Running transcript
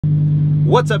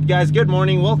What's up, guys? Good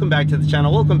morning. Welcome back to the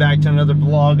channel. Welcome back to another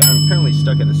vlog. I'm currently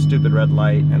stuck at a stupid red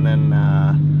light, and then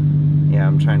yeah,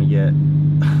 I'm trying to get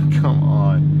come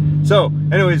on. So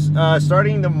anyways,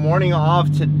 starting the morning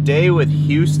off today with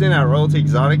Houston at Royalty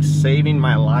Exotics, saving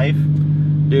my life.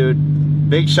 Dude,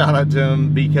 big shout out to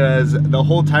him, because the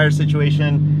whole tire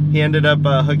situation, he ended up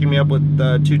hooking me up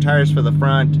with 2 tires for the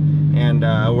front, and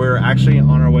we're actually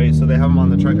on our way. So they have them on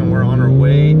the truck and we're on our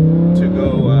way to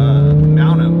go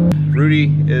mount them.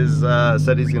 Rudy is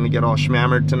said he's gonna get all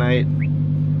schmammered tonight.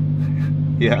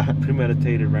 Yeah,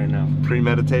 premeditated right now.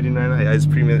 Premeditating right now. Yeah,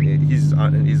 he's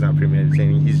not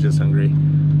premeditating. He's just hungry.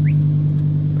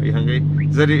 Are you hungry?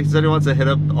 He said he wants to hit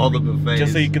up all the buffets.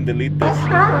 Just so you can delete this.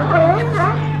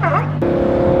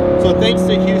 So thanks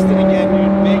to Houston again,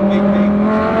 dude. Big.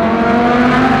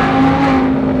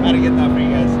 Gotta get that for you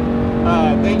guys.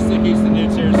 Thanks to Houston,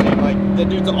 dude. Seriously, like, the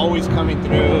dude's always coming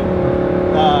through.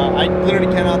 I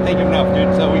literally cannot thank him enough,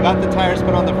 dude. So we got the tires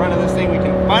put on the front of this thing. We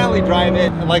can finally drive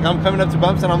it. Like, I'm coming up to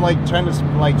bumps and I'm like trying to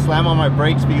like slam on my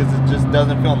brakes because it just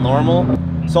doesn't feel normal.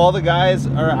 So all the guys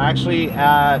are actually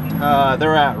at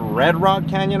they're at Red Rock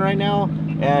Canyon right now,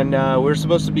 and we're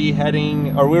supposed to be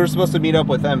heading, or we were supposed to meet up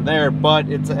with them there, but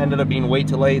it's ended up being way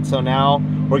too late. So now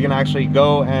we're gonna actually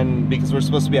go, and because we're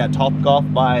supposed to be at Top Golf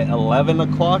by 11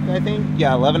 o'clock, I think.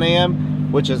 Yeah, 11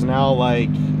 a.m., which is now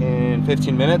like in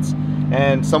 15 minutes.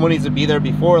 And someone needs to be there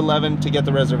before 11 to get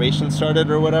the reservation started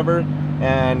or whatever,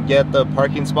 and get the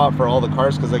parking spot for all the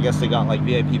cars, because I guess they got like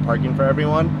VIP parking for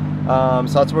everyone.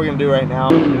 So that's what we're gonna do right now.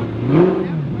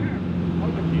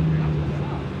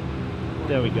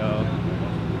 There we go.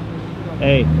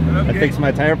 Hey, I fixed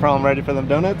my tire problem. Ready for them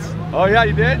donuts? Oh yeah,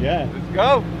 you did? Yeah. Let's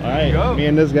go. All right, go. me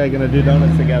and this guy gonna do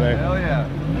donuts together. Hell yeah.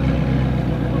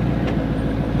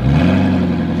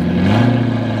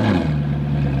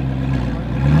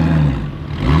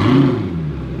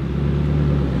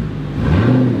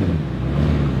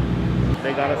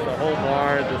 They got us the whole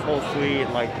bar, this whole suite.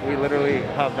 Like, we literally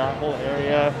have that whole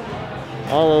area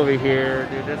all over here.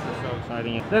 Dude, this is so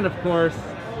exciting. Then of course,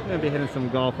 I'm gonna be hitting some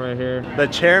golf right here. The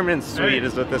chairman's suite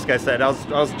is what this guy said. I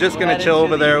was just gonna chill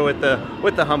over there with the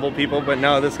humble people, but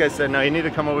no, this guy said no, you need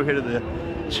to come over here to the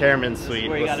chairman's suite. This is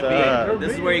where you gotta be.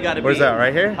 This is where you gotta be. Where's that,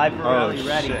 right here? Hyper rally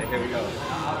ready. Shit, here we go.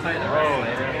 I'll tell you the rest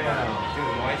later.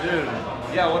 Dude,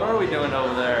 yeah, what are we doing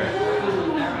over there?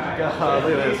 God,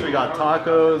 look at this. We got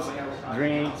tacos,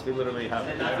 drinks. We literally have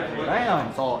everything. Damn,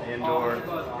 it's all indoor.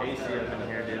 AC up in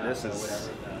here, dude. This is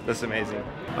amazing.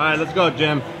 All right, let's go,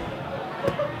 Jim.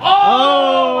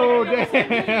 Oh,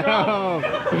 damn!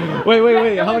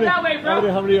 Wait. How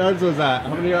many yards was that?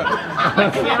 How many yards?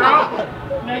 0?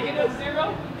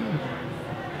 -0?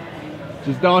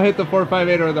 Just don't hit the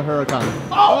 458 or the Huracan.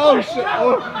 Oh shit!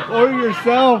 Or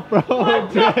yourself, bro.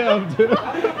 Damn, dude.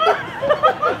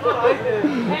 Oh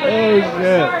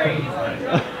shit.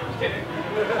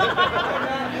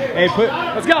 Hey,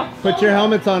 let's go. Put your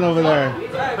helmets on over there.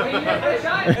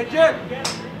 Hey, Jim.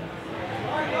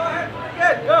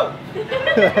 Good, go.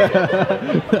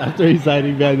 After he's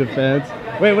hiding behind the fence.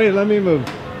 Wait, let me move.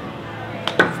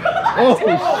 Oh,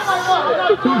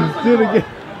 dude, again.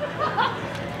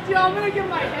 Dude, I'm gonna give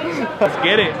my headshot. Let's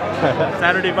get it.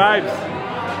 Saturday vibes.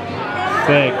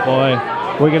 Sick, boy.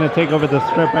 We're gonna take over the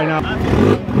strip right now.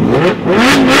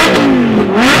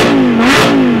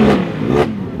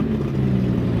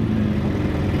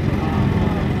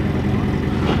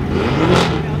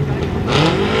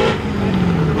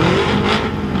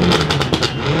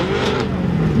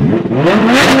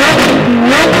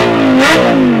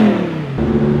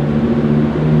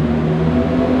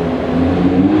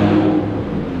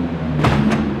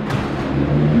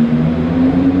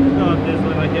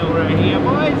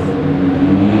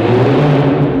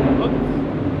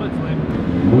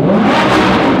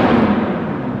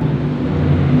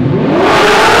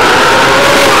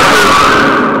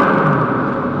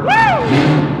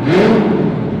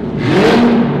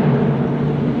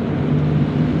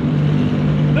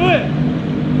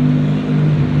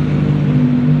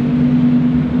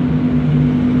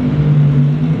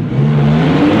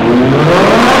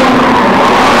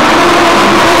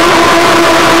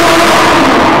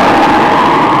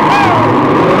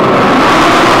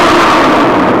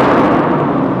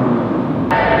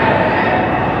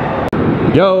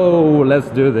 Yo, let's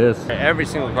do this. Every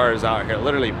single car is out here,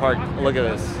 literally parked. Look at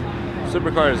this.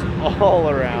 Supercars all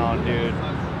around, dude.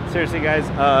 Seriously, guys.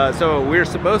 So we're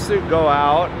supposed to go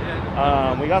out.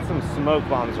 We got some smoke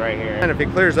bombs right here. And if it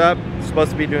clears up, it's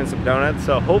supposed to be doing some donuts.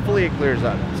 So hopefully it clears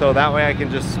up. So that way I can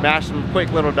just smash some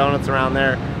quick little donuts around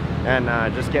there and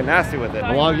just get nasty with it.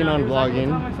 Vlogging on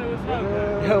vlogging.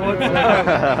 What's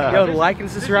up? Yo, like and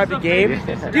subscribe to Gabe.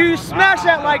 Dude, smash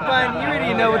that like button. You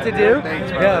already know what to do. Thanks,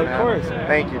 yeah, man. of course.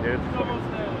 Thank you, dude.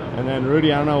 And then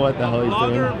Rudy, I don't know what the hell he's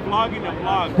doing. Vlogging a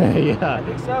vlog. Yeah. I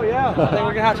think so, yeah. I think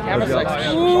we're gonna have camera sex. That's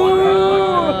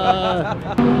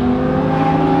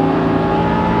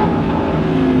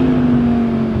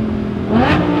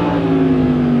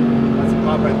a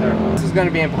pop right there. This is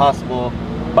gonna be impossible,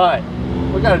 but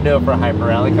we gotta do it for a hyper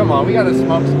rally. Come on, we gotta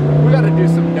smoke. We gotta do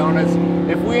some donuts.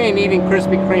 If we ain't eating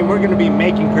Krispy Kreme, we're gonna be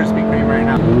making Krispy Kreme right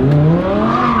now.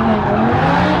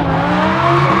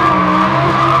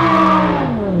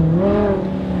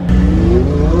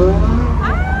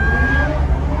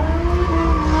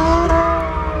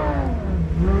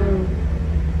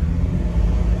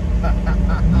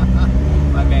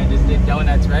 My man just did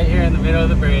donuts right here in the middle of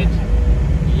the bridge.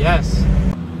 Yes.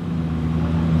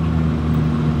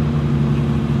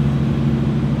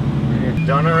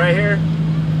 Donut right here.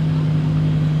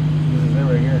 This is it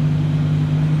right here.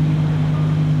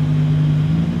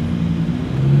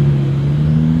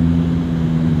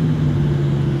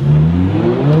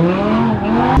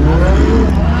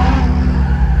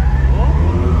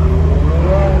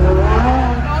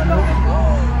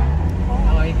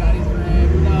 Oh, he got his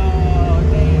rim. No,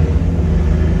 damn.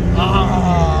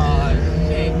 Oh,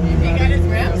 shit. He got his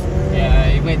rims? Yeah,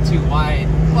 he went too wide.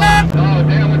 Fuck. Oh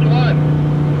damn, which one?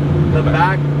 The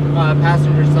back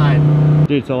passenger side.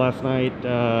 Dude, so last night,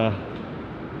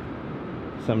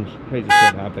 some crazy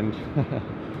shit happened.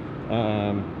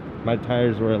 My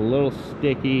tires were a little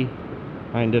sticky.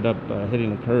 I ended up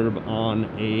hitting a curb on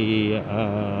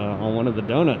one of the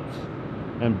donuts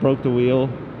and broke the wheel.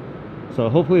 So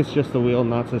hopefully it's just the wheel,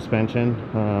 not suspension.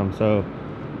 So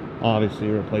obviously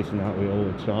replacing that wheel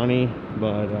with Johnny,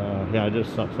 but yeah, it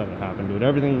just sucks that it happened, dude.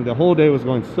 Everything, the whole day was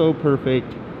going so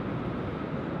perfect,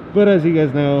 but as you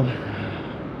guys know,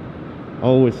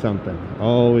 always something,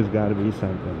 always got to be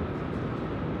something.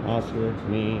 Oscar,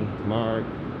 me, Mark.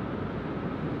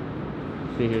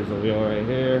 See, here's the wheel right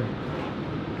here.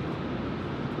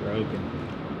 Broken.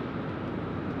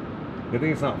 Good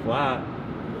thing it's not flat.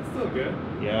 It's still good.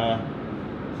 Yeah.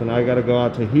 So now I got to go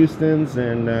out to Houston's,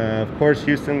 and of course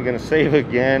Houston's gonna save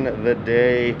again the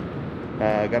day.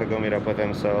 I got to go meet up with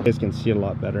him, so you guys can see it a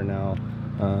lot better now.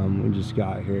 We just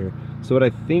got here. So what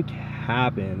I think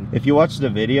happened, if you watch the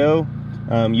video,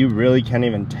 you really can't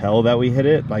even tell that we hit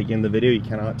it. Like in the video, you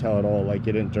cannot tell at all. Like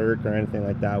it didn't jerk or anything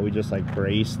like that. We just like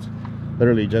braced,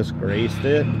 literally just graced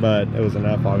it, but it was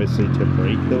enough obviously to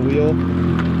break the wheel.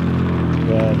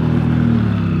 But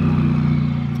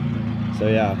so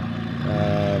yeah,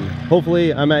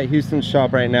 hopefully I'm at Houston's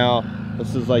shop right now.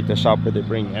 This is like the shop where they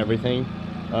bring everything.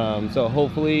 So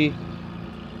hopefully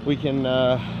we can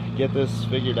get this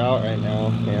figured out right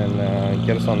now and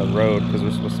get us on the road, because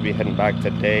we're supposed to be heading back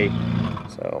today.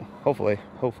 So hopefully.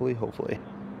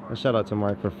 A shout out to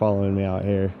Mark for following me out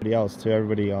here. Everybody else, to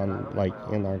everybody on like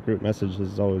in our group messages,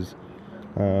 has always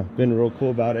been real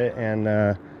cool about it and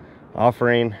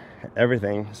offering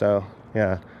everything. So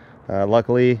yeah,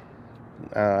 luckily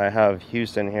I have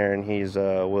Houston here, and he's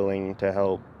willing to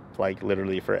help, like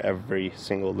literally for every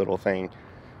single little thing.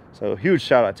 So huge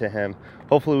shout out to him.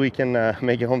 Hopefully we can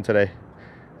make it home today.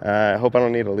 I hope I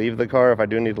don't need to leave the car. If I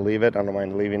do need to leave it, I don't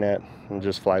mind leaving it and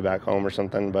just fly back home or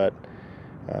something. But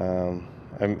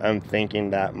I'm thinking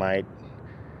that might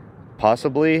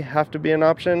possibly have to be an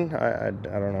option. I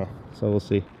don't know. So we'll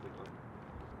see.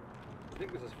 I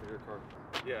think this is for your car.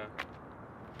 Yeah.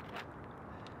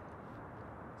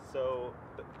 So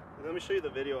let me show you the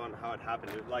video on how it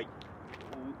happened. Like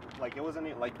it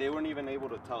wasn't like they weren't even able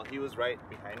to tell. He was right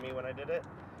behind me when I did it,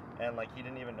 and like he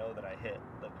didn't even know that I hit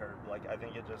the curb. Like I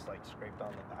think it just like scraped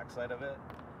on the backside of it.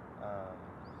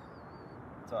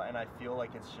 So, and I feel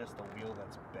like it's just the wheel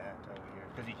that's bent over here,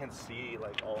 because you can see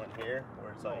like all in here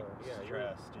where it's like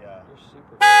stressed. Yeah. You're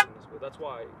super fast in this wheel. That's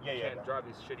why you can't drive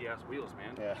these shitty ass wheels,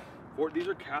 man. Yeah. These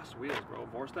are cast wheels, bro.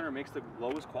 Vorsteiner makes the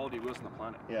lowest quality wheels on the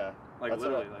planet. Yeah. Like that's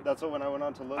literally. That's what when I went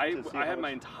on to look. I had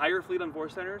my entire fleet on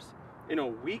Vorsteiners in a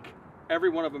week. Every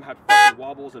one of them had fucking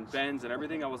wobbles and bends and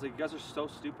everything. I was like, you guys are so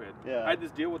stupid. Yeah. I had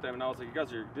this deal with them, and I was like, you guys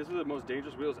this is the most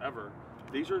dangerous wheels ever.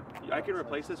 These are, I can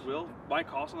replace this wheel. My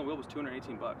cost on the wheel was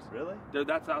 $218. Really?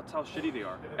 That's how shitty they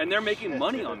are, and they're making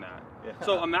money on that. Yeah.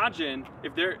 So imagine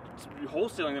if they're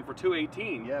wholesaling them for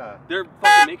 $218. Yeah. They're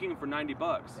fucking making them for $90.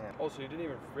 Yeah. Oh, so you didn't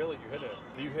even feel it? You hit it.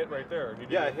 You hit right there.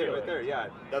 Yeah, I hit right there. Yeah,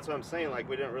 that's what I'm saying. Like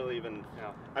we didn't really even.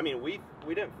 Yeah. I mean, we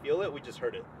didn't feel it. We just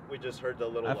heard it. We just heard the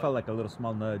little. I felt like a little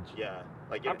small nudge. Yeah.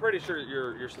 Like I'm pretty sure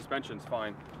your suspension's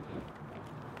fine.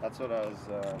 That's what I was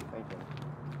thinking.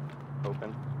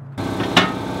 Hoping.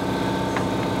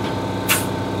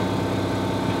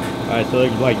 Alright, so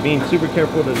they're like being super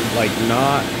careful to like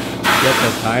not get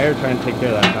the tire, trying to take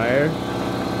care of that tire.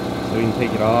 So we can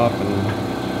take it off,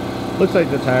 and looks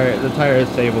like the tire is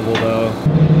savable though.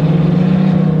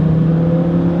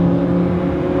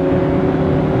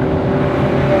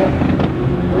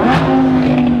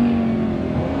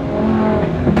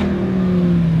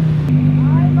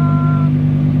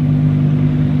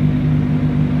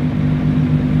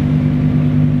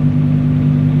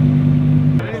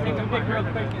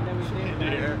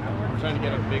 We're trying to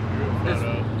get a big group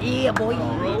photo. Yeah, boy.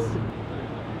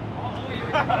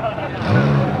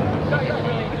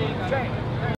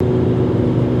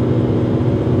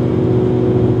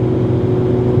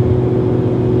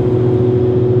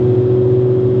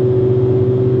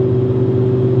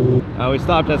 We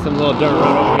stopped at some little dirt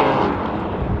road over here.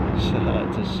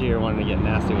 To shear, wanted to get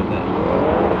nasty with it.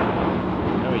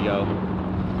 There we go.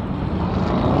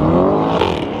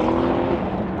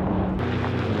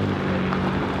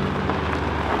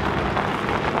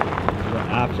 The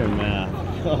aftermath.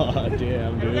 Oh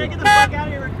damn, dude. We gotta get the fuck out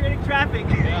of here. We're creating traffic.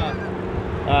 Yeah.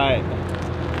 All right.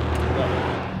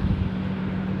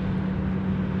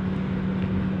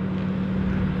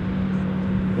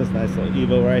 This nice little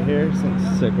Evo right here.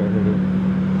 Something sick right here, dude.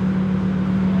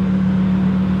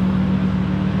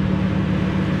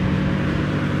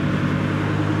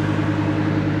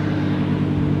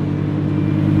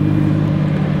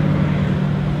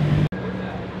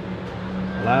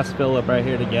 Last fill up right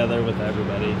here together with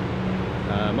everybody.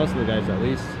 Most of the guys at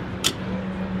least.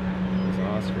 There's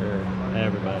Oscar,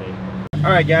 everybody.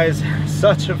 Alright guys,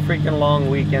 such a freaking long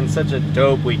weekend, such a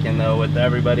dope weekend though with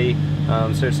everybody.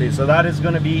 Seriously, so that is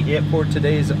going to be it for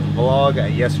today's vlog.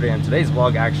 Yesterday and today's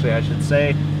vlog, actually, I should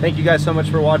say. Thank you guys so much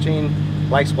for watching.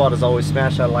 Like squad, as always,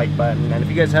 smash that like button. And if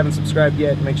you guys haven't subscribed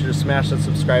yet, make sure to smash that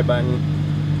subscribe button.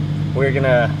 We're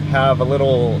gonna have a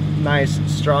little nice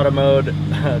Strata mode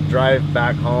drive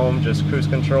back home, just cruise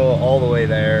control all the way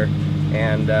there.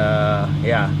 And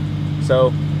yeah,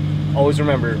 so always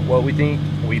remember, what we think,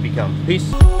 we become.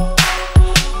 Peace.